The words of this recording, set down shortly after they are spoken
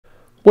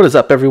What is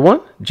up,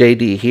 everyone?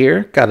 JD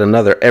here. Got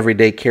another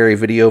everyday carry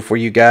video for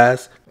you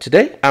guys.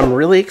 Today I'm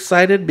really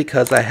excited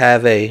because I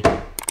have a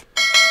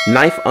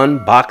knife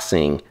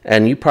unboxing,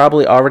 and you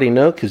probably already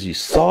know because you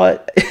saw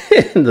it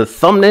in the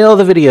thumbnail of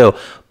the video,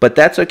 but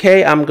that's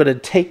okay. I'm going to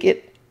take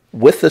it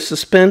with the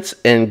suspense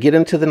and get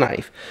into the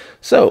knife.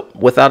 So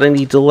without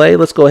any delay,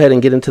 let's go ahead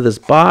and get into this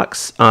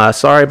box.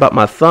 Sorry about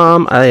my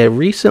thumb. I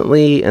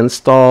recently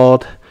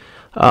installed,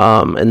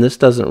 and this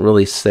doesn't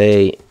really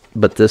say,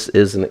 but this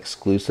is an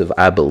exclusive,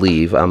 I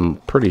believe. I'm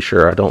pretty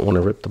sure. I don't want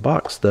to rip the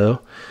box though.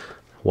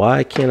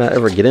 Why can't I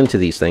ever get into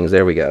these things?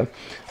 There we go.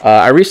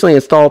 I recently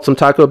installed some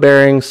taco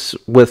bearings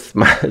with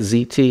my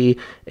ZT,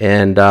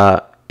 and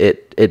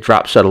it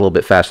dropped shut a little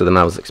bit faster than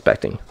I was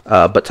expecting.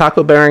 But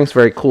taco bearings,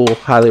 very cool.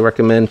 Highly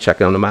recommend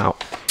checking them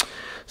out.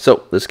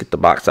 So let's get the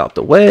box out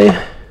the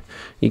way.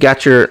 You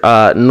got your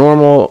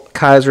normal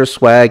Kizer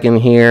swag in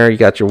here. You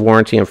got your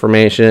warranty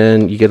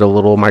information. You get a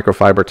little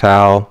microfiber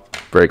towel.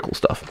 Very cool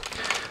stuff.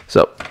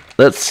 So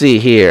let's see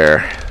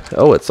here.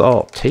 Oh, it's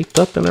all taped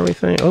up and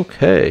everything.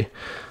 Okay.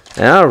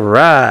 All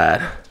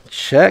right.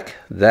 Check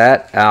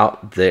that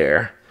out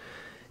there.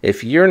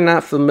 If you're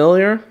not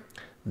familiar,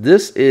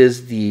 this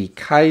is the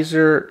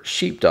Kizer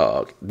Sheep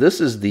Dog. This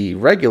is the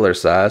regular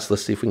size.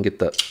 Let's see if we can get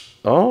the...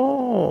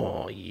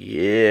 Oh,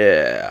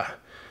 yeah.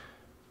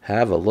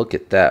 Have a look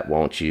at that,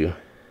 won't you?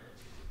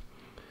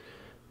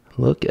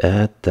 Look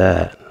at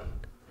that.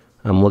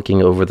 I'm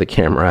looking over the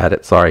camera at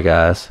it. Sorry,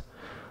 guys.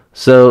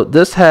 So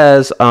this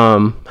has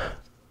the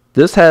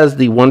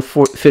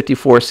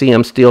 154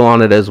 cm steel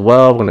on it as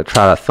well. We're going to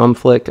try a thumb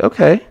flick.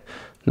 Okay,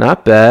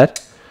 not bad.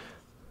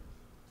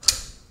 A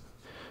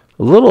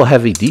little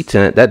heavy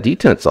detent. That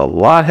detent's a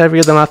lot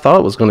heavier than I thought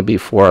it was going to be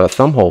for a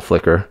thumb hole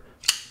flicker.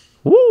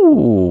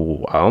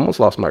 Woo! I almost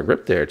lost my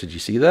grip there. Did you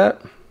see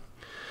that?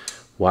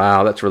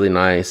 Wow, that's really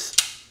nice.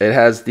 It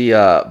has the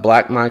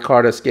black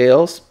micarta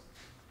scales.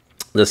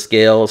 The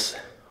scales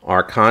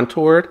are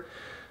contoured.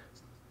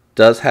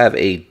 Does have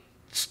a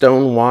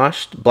stone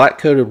washed, black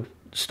coated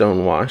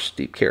stone washed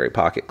deep carry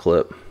pocket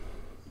clip.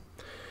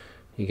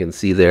 You can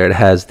see there it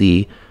has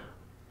the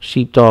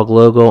sheepdog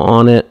logo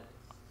on it.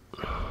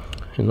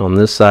 And on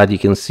this side you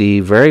can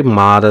see very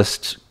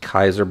modest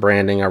Kizer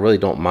branding. I really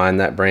don't mind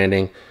that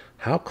branding.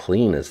 How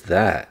clean is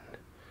that?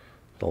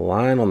 The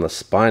line on the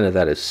spine of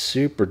that is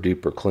super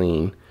duper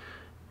clean.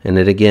 And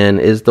it again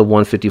is the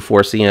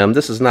 154 cm.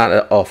 This is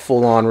not a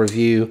full-on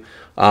review,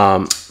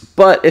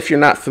 but if you're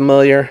not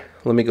familiar,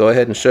 let me go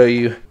ahead and show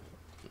you.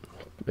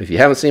 If you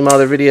haven't seen my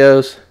other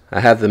videos, I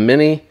have the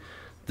mini.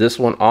 This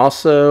one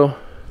also,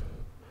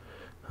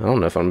 I don't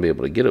know if I'm gonna be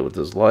able to get it with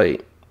this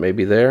light.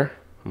 Maybe there.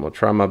 I'm gonna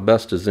try my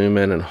best to zoom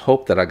in and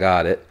hope that I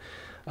got it.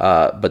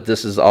 But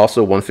this is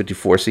also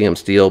 154 cm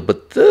steel,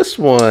 but this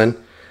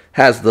one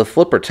has the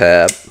flipper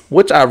tab,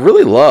 which I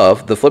really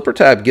love. The flipper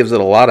tab gives it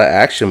a lot of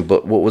action,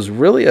 but what was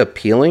really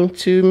appealing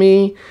to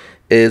me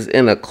is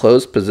in a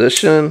closed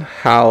position,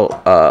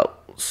 how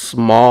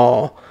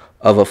small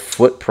of a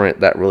footprint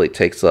that really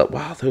takes up.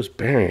 Wow, those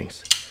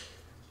bearings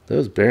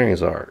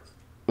are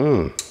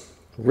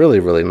really,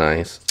 really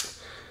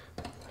nice.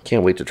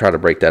 Can't wait to try to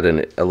break that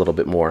in a little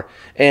bit more.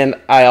 And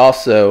I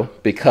also,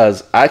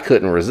 because I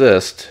couldn't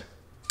resist,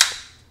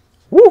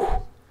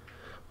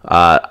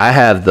 I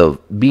have the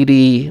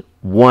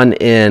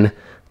BD1N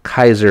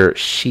Kizer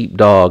Sheep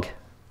Dog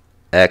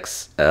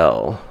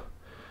XL.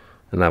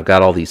 And I've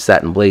got all these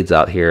satin blades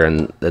out here,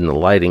 and the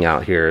lighting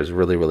out here is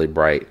really, really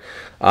bright.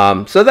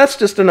 So that's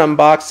just an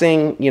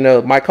unboxing. You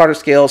know, micarta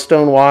scale,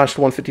 stone washed,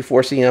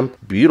 154 cm.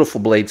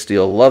 Beautiful blade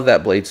steel. Love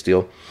that blade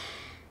steel.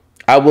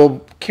 I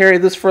will carry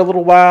this for a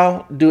little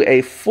while, do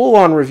a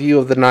full-on review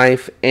of the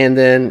knife, and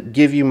then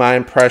give you my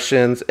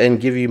impressions and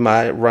give you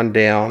my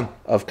rundown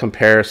of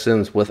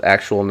comparisons with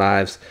actual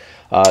knives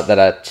that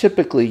I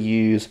typically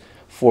use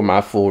for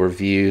my full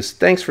reviews.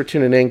 Thanks for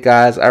tuning in,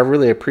 guys. I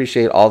really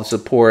appreciate all the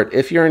support.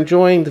 If you're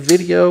enjoying the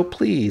video,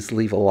 please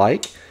leave a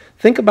like.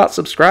 Think about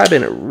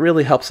subscribing. It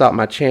really helps out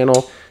my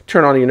channel.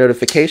 Turn on your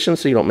notifications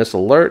so you don't miss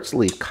alerts.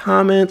 Leave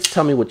comments.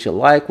 Tell me what you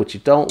like, what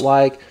you don't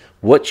like,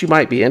 what you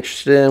might be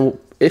interested in.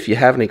 If you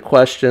have any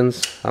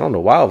questions, I don't know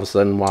why all of a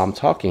sudden while I'm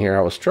talking here,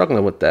 I was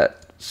struggling with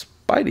that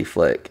Spidey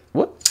flick.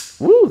 What?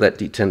 Woo, that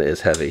detent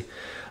is heavy.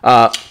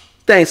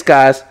 Thanks,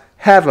 guys.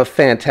 Have a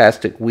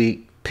fantastic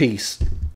week. Peace.